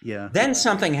 Yeah. Then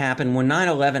something happened when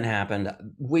 9/11 happened.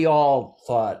 We all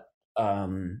thought,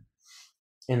 in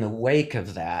the wake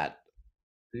of that,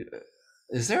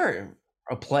 is there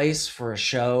a place for a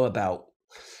show about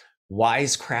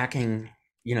wisecracking,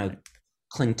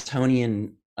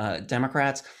 Clintonian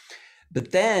Democrats?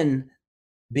 But then,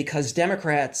 because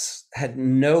Democrats had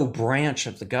no branch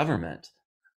of the government,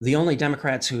 the only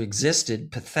Democrats who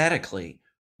existed, pathetically,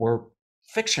 were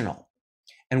fictional.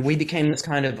 and we became this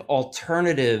kind of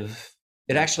alternative.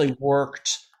 It actually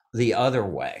worked the other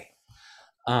way.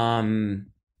 Um,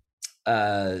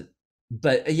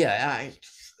 but yeah,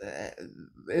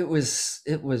 it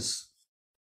was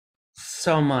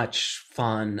so much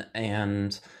fun,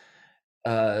 and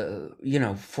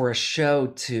for a show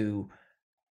to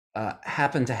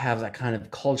happen to have that kind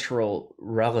of cultural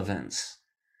relevance,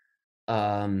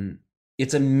 um,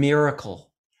 it's a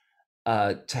miracle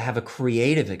to have a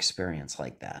creative experience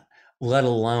like that, let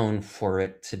alone for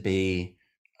it to be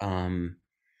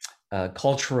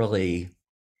culturally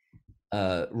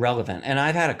relevant. And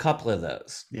I've had a couple of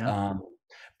those. Yeah.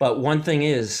 But one thing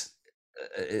is,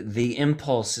 the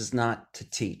impulse is not to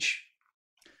teach.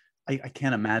 I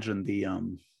can't imagine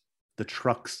the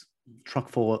truck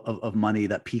full of money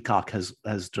that Peacock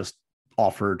has just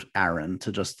offered Aaron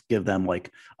to just give them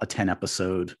like a 10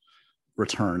 episode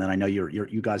return. And I know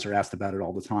you guys are asked about it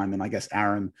all the time. And I guess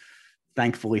Aaron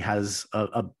thankfully has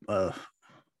a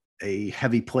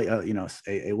heavy plate,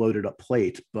 a loaded up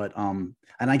plate. But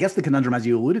and I guess the conundrum, as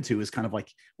you alluded to, is kind of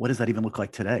like, what does that even look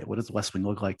like today? What does West Wing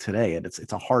look like today? And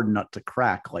it's a hard nut to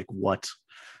crack, like what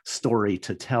story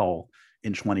to tell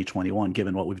in 2021,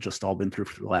 given what we've just all been through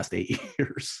for the last 8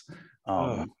 years.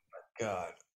 Oh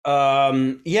God.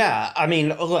 Yeah, I mean,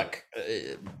 look,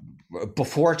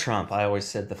 before Trump, I always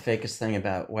said the fakest thing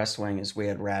about West Wing is we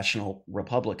had rational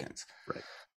Republicans. Right.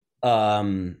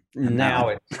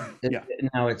 Now Yeah.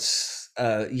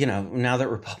 now that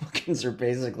Republicans are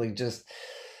basically just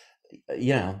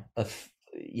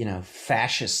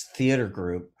fascist theater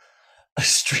group, a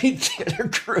street theater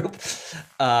group.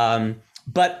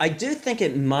 But I do think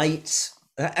it might,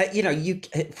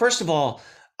 first of all,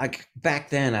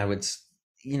 back then I would,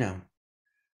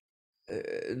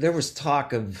 there was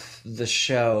talk of the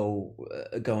show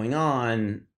going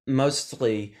on.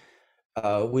 Mostly,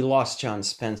 we lost John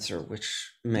Spencer,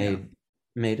 which made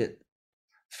it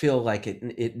feel like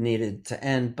it needed to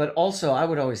end. But also, I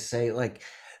would always say, like,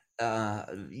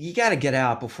 you got to get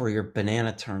out before your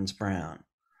banana turns brown.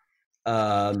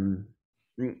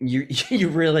 You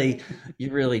really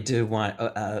do want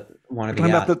to be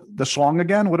talking out. about the schlong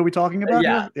again. What are we talking about?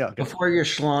 Yeah, here? Yeah. Before your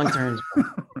schlong turns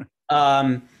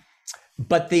brown.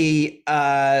 But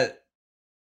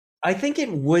I think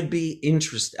it would be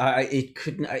interesting. It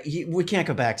couldn't. We can't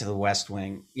go back to the West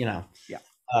Wing, Yeah.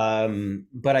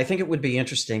 But I think it would be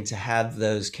interesting to have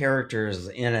those characters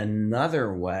in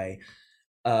another way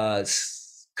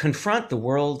confront the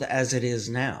world as it is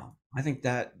now. I think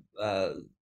that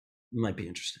might be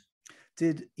interesting.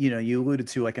 Did you alluded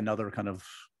to like another kind of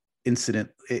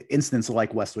instance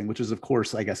like West Wing, which is of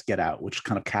course, I guess, Get Out, which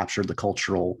kind of captured the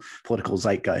cultural political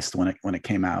zeitgeist when it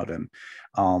came out, and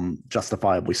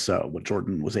justifiably so. What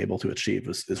Jordan was able to achieve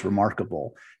is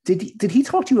remarkable. Did he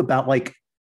talk to you about, like,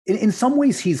 in some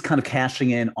ways he's kind of cashing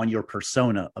in on your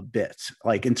persona a bit,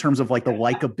 like in terms of like the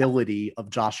likability of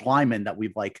Josh Lyman that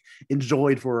we've like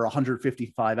enjoyed for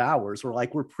 155 hours, or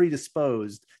like we're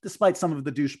predisposed, despite some of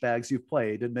the douchebags you've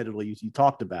played, admittedly, you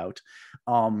talked about.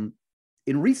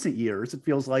 In recent years, it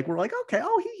feels like we're like, okay,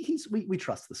 we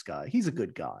trust this guy. He's a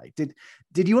good guy. Did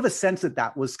you have a sense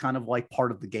that was kind of like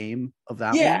part of the game of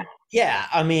that one? Yeah.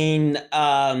 I mean,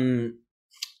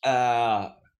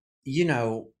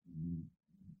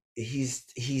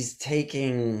 he's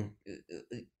taking,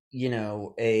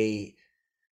 a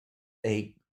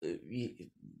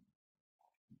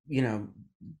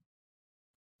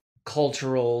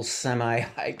cultural,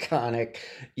 semi-iconic,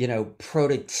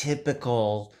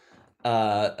 prototypical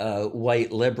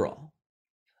white liberal.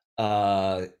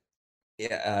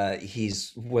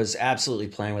 He's was absolutely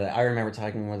playing with it. I remember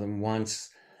talking with him once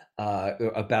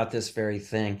about this very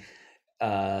thing.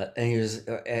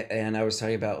 And I was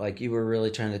talking about, like, you were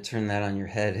really trying to turn that on your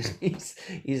head. And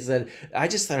he said, I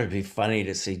just thought it'd be funny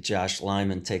to see Josh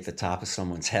Lyman take the top of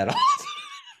someone's head off.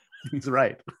 He's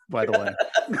right, by the way.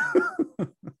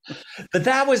 But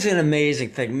that was an amazing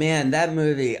thing, man. That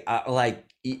movie,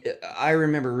 I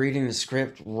remember reading the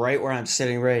script right where I'm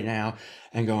sitting right now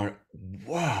and going,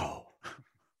 wow.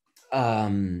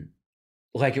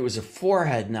 Like it was a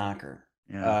forehead knocker.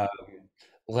 Yeah.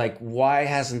 Like, why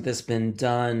hasn't this been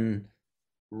done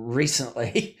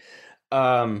recently?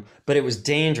 But it was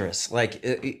dangerous. Like,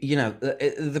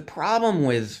 the problem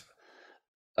with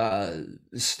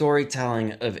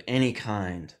storytelling of any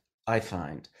kind, I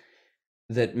find,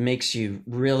 that makes you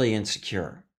really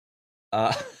insecure,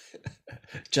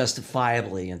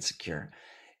 justifiably insecure,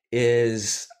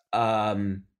 is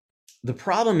the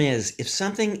problem is if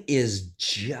something is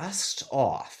just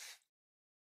off,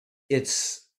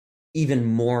 it's even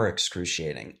more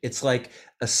excruciating. It's like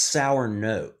a sour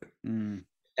note.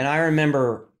 And I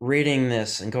remember reading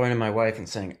this and going to my wife and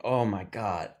saying, "Oh my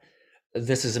God,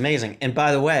 this is amazing." And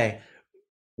by the way,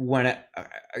 when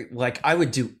I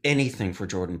would do anything for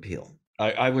Jordan Peele.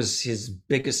 I was his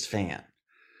biggest fan.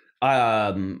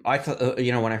 I thought,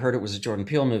 when I heard it was a Jordan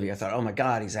Peele movie, I thought, oh my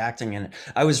God, he's acting in it.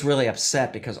 I was really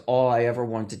upset because all I ever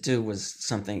wanted to do was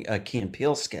something, a Key and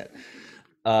Peele skit.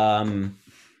 Um,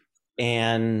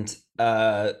 and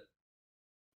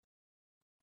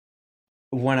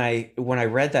when I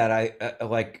read that,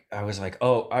 I was like,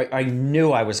 oh, I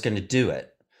knew I was going to do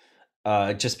it,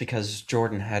 just because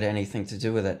Jordan had anything to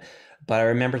do with it. But I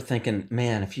remember thinking,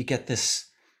 man, if you get this,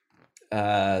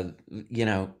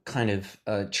 kind of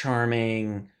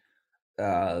charming,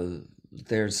 uh,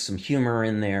 there's some humor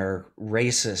in there,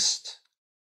 racist,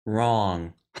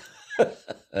 wrong.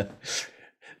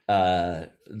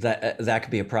 That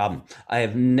could be a problem. I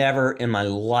have never in my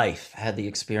life had the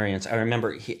experience. I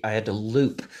remember I had to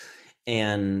loop,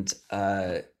 and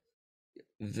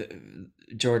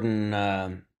Jordan.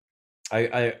 I,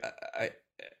 I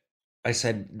I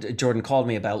said Jordan called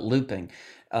me about looping,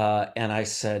 and I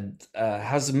said,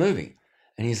 "How's the movie?"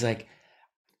 And he's like,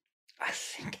 I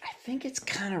think it's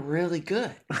kind of really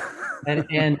good.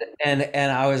 And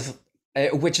I was,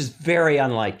 which is very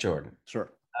unlike Jordan.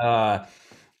 Sure. Uh,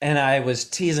 and I was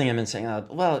teasing him and saying,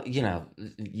 well,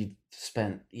 you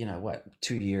spent, what,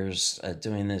 2 years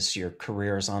doing this, your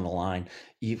career's on the line.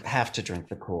 You have to drink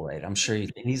the Kool-Aid. I'm sure you.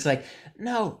 And he's like,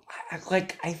 no,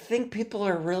 I think people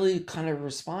are really kind of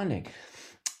responding.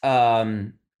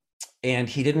 And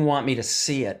he didn't want me to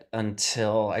see it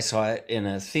until I saw it in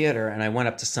a theater, and I went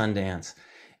up to Sundance,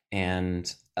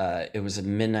 and it was a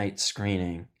midnight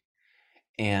screening.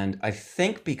 And I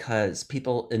think because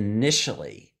people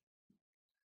initially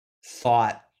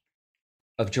thought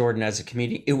of Jordan as a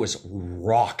comedian, it was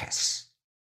raucous.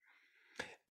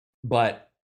 But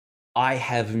I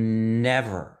have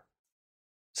never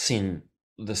seen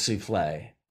the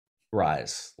souffle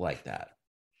rise like that.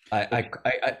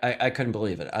 I couldn't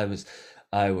believe it. I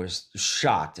was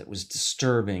shocked. It was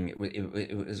disturbing.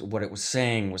 It was, what it was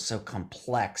saying was so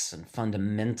complex and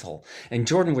fundamental. And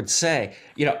Jordan would say,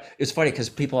 it's funny because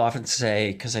people often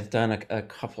say, because I've done a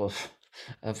couple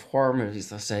of horror movies,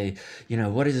 they'll say,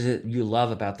 what is it you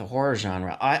love about the horror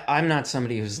genre? I'm not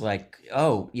somebody who's like,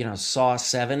 oh, Saw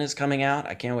 7 is coming out,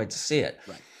 I can't wait to see it.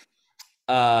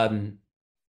 Right.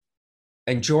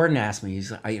 And Jordan asked me,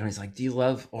 he's like, do you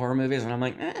love horror movies? And I'm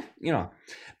like,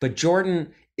 but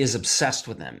Jordan is obsessed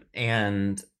with them.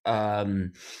 And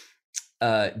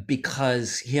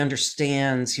because he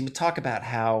understands, he would talk about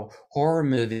how horror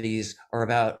movies are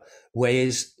about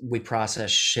ways we process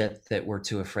shit that we're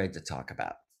too afraid to talk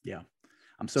about. Yeah.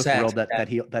 I'm so thrilled that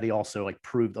he also like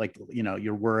proved, like,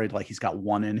 you're worried like he's got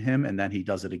one in him, and then he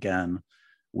does it again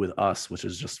with Us, which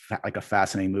is just like a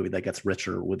fascinating movie that gets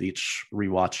richer with each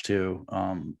rewatch too.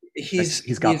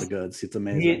 He's got the goods. It's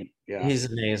amazing. He's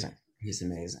amazing. He's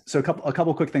amazing. So a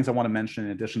couple quick things I want to mention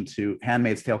in addition to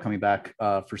Handmaid's Tale coming back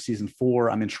for season 4.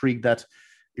 I'm intrigued that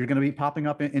you're going to be popping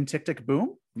up in Tick Tick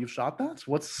Boom. You've shot that.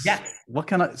 What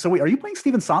kind of? So wait, are you playing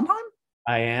Stephen Sondheim?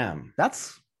 I am.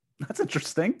 That's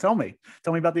interesting. Tell me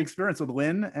about the experience with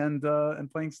Lynn and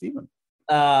playing Stephen.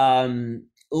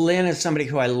 Lynn is somebody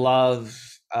who I love.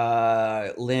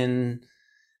 Lynn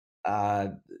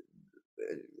and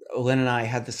I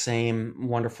had the same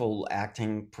wonderful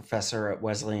acting professor at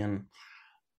Wesleyan.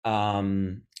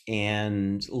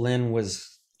 And Lynn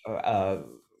was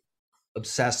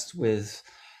obsessed with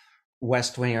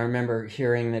West Wing. I remember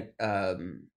hearing that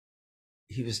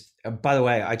he was, by the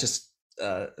way, I just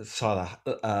saw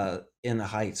the In the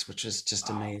Heights, which is just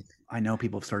amazing. I know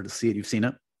people have started to see it. You've seen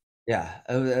it? Yeah,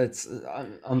 it's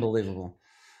unbelievable.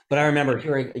 But I remember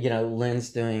hearing, Lynn's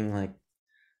doing like,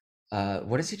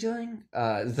 what is he doing?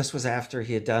 This was after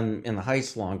he had done In the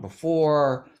Heights long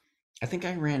before. I think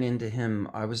I ran into him.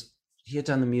 He had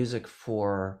done the music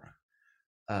for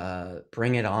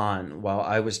Bring It On while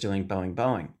I was doing Boeing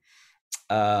Boeing.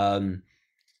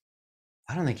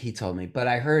 I don't think he told me, but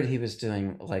I heard he was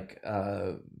doing like,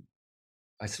 I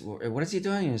said, what is he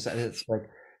doing? It's like,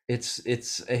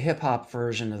 it's a hip hop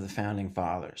version of the Founding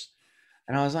Fathers.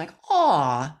 And I was like,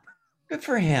 aw, good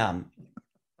for him.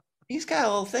 He's got a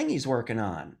little thing he's working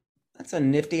on. That's a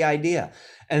nifty idea.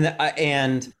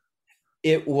 And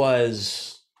it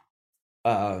was,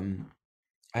 I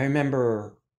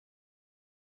remember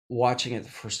watching it the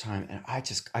first time, and I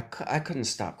couldn't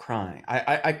stop crying.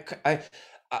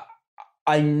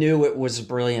 I knew it was a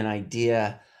brilliant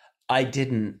idea. I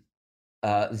didn't,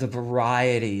 the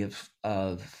variety of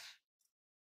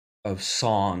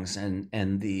songs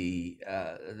and the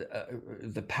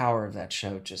power of that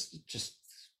show just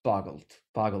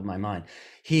boggled my mind.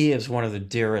 He is one of the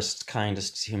dearest,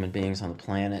 kindest human beings on the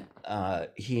planet.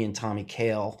 He and Tommy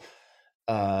Kail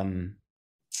um,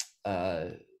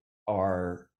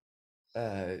 are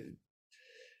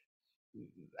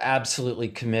absolutely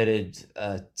committed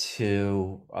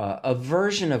to a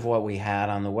version of what we had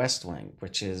on the West Wing,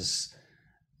 which is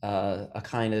a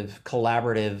kind of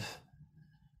collaborative,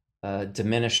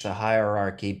 diminish the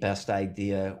hierarchy, best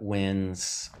idea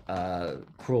wins,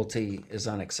 cruelty is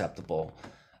unacceptable,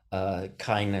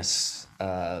 kindness,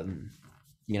 and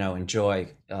joy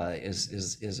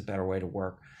is a better way to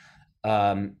work.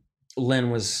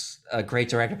 Lynn was a great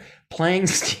director. Playing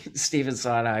Stephen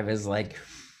Sondheim is like,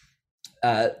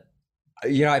 I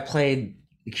played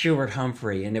Hubert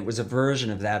Humphrey, and it was a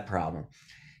version of that problem.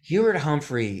 Hubert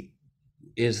Humphrey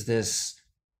is this,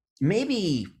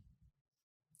 maybe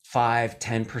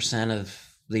 5-10%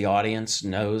 of the audience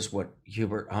knows what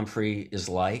Hubert Humphrey is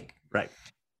like. Right.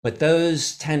 But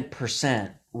those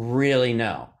 10% really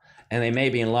know, and they may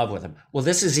be in love with him. Well,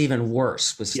 this is even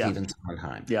worse with Stephen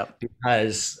Sondheim. Yeah.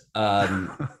 Because,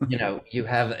 you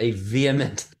have a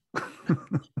vehement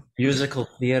musical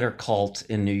theater cult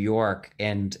in New York,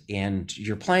 and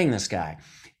you're playing this guy.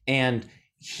 And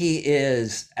he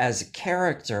is, as a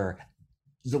character,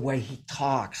 the way he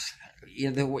talks,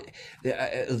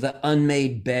 the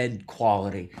unmade bed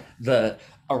quality, the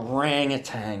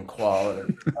orangutan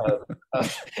quality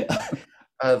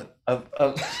of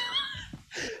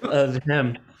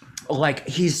him. Like,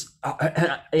 he's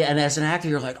and as an actor,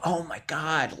 you're like, oh my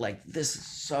God, like, this is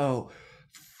so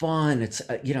fun. It's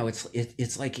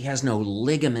it's like he has no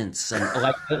ligaments, and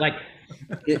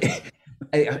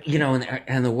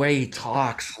and the way he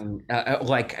talks, and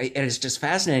it's just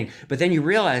fascinating. But then you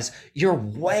realize you're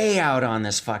way out on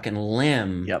this fucking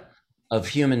limb of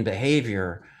human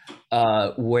behavior,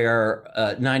 where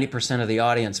 90% of the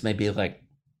audience may be like,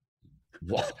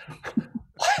 what?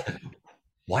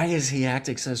 Why is he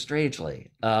acting so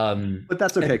strangely? But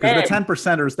that's okay, because the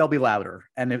 10%ers, they'll be louder,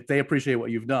 and if they appreciate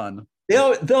what you've done,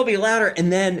 they'll be louder.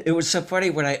 And then it was so funny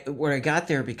when I got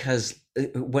there, because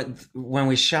when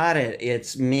we shot it,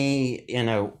 it's me in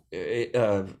a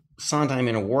Sondheim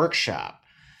in a workshop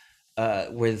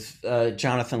with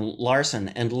Jonathan Larson,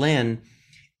 and Lynn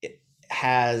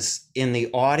has, in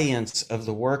the audience of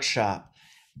the workshop,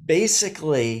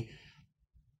 basically,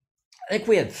 I think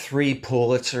we had 3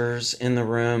 Pulitzers in the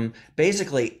room.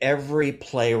 Basically, every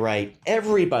playwright,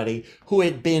 everybody who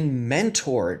had been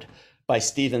mentored by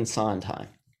Stephen Sondheim.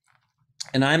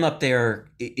 And I'm up there,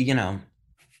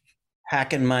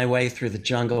 hacking my way through the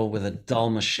jungle with a dull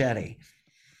machete.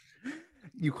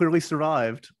 You clearly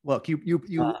survived. Look,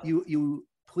 you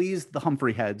pleased the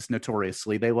Humphrey heads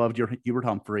notoriously. They loved your Hubert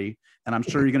Humphrey, and I'm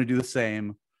sure you're going to do the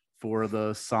same for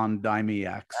the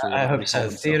Sondheimiacs. I hope so.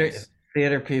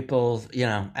 Theater people,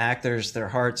 actors, their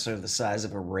hearts are the size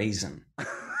of a raisin.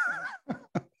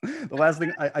 The last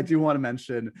thing I do want to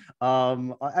mention, I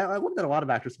love that a lot of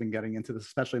actors have been getting into this,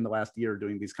 especially in the last year,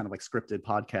 doing these kind of like scripted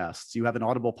podcasts. You have an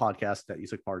Audible podcast that you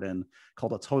took part in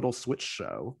called A Total Switch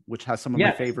Show, which has some of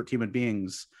my favorite human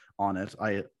beings on it.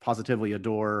 I positively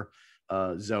adore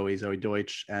Zoe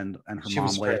Deutsch and her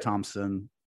mom, Leah Thompson.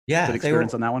 Yeah, good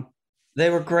experience on that one. They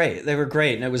were great,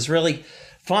 and it was really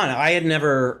fun. I had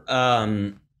never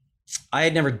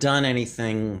done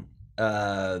anything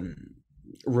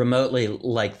remotely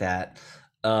like that,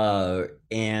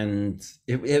 and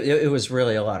it was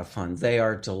really a lot of fun. They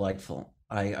are delightful.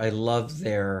 I love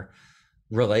their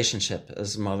relationship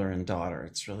as mother and daughter.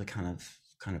 It's really kind of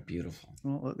beautiful.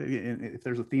 Well, if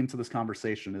there's a theme to this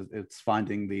conversation, it's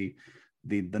finding the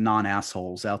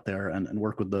non-assholes out there and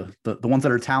work with the ones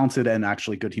that are talented and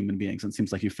actually good human beings. And it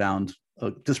seems like you found a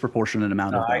disproportionate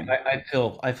amount of them.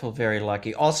 I feel very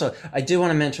lucky. Also, I do want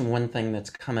to mention one thing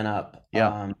that's coming up.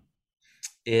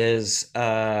 Is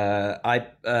Audie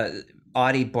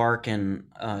Barkin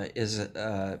is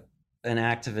an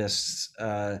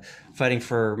activist fighting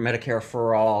for Medicare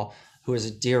for All, who is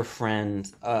a dear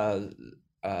friend who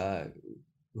I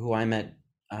met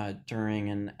during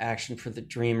an Action for the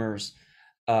Dreamers,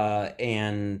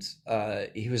 and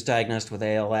he was diagnosed with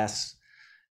ALS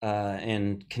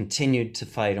and continued to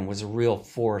fight, and was a real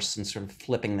force in sort of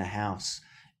flipping the house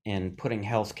and putting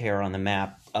healthcare on the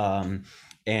map.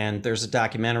 And there's a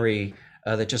documentary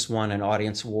that just won an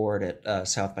audience award at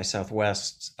South by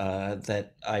Southwest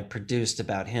that I produced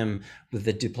about him with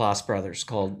the Duplass brothers,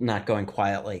 called Not Going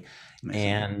Quietly.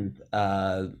 Amazing.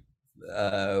 And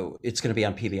it's going to be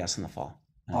on PBS in the fall.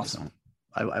 Awesome.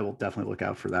 I will definitely look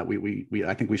out for that.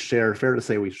 I think we share, fair to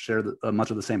say, we share much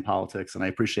of the same politics, and I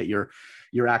appreciate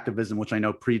your activism, which I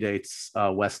know predates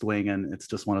West Wing, and it's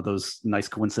just one of those nice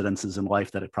coincidences in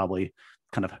life that it probably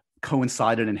kind of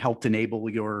coincided and helped enable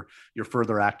your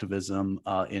further activism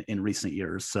in recent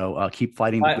years. So keep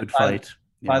fighting the good fight.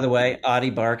 By the way,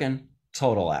 Adi Barkan,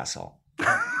 total asshole.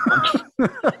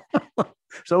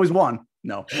 There's always one.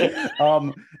 No.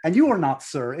 And you are not,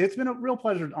 sir. It's been a real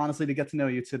pleasure, honestly, to get to know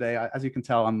you today. As you can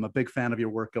tell, I'm a big fan of your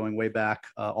work going way back,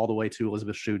 all the way to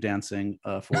Elizabeth Shue dancing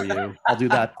for you. I'll do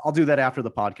that. I'll do that after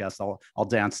the podcast. I'll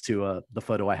dance to the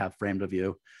photo I have framed of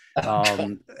you.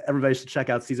 Everybody should check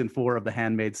out season 4 of The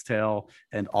Handmaid's Tale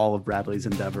and all of Bradley's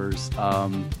endeavors.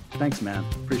 Thanks, man.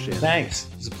 Appreciate it. Thanks.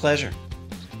 It was a pleasure.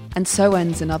 And so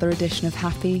ends another edition of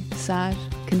Happy, Sad,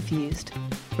 Confused.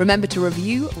 Remember to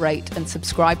review, rate, and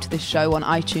subscribe to this show on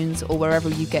iTunes or wherever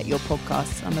you get your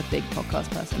podcasts. I'm a big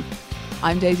podcast person.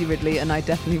 I'm Daisy Ridley, and I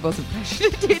definitely wasn't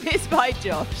pressured to do this by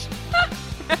Josh.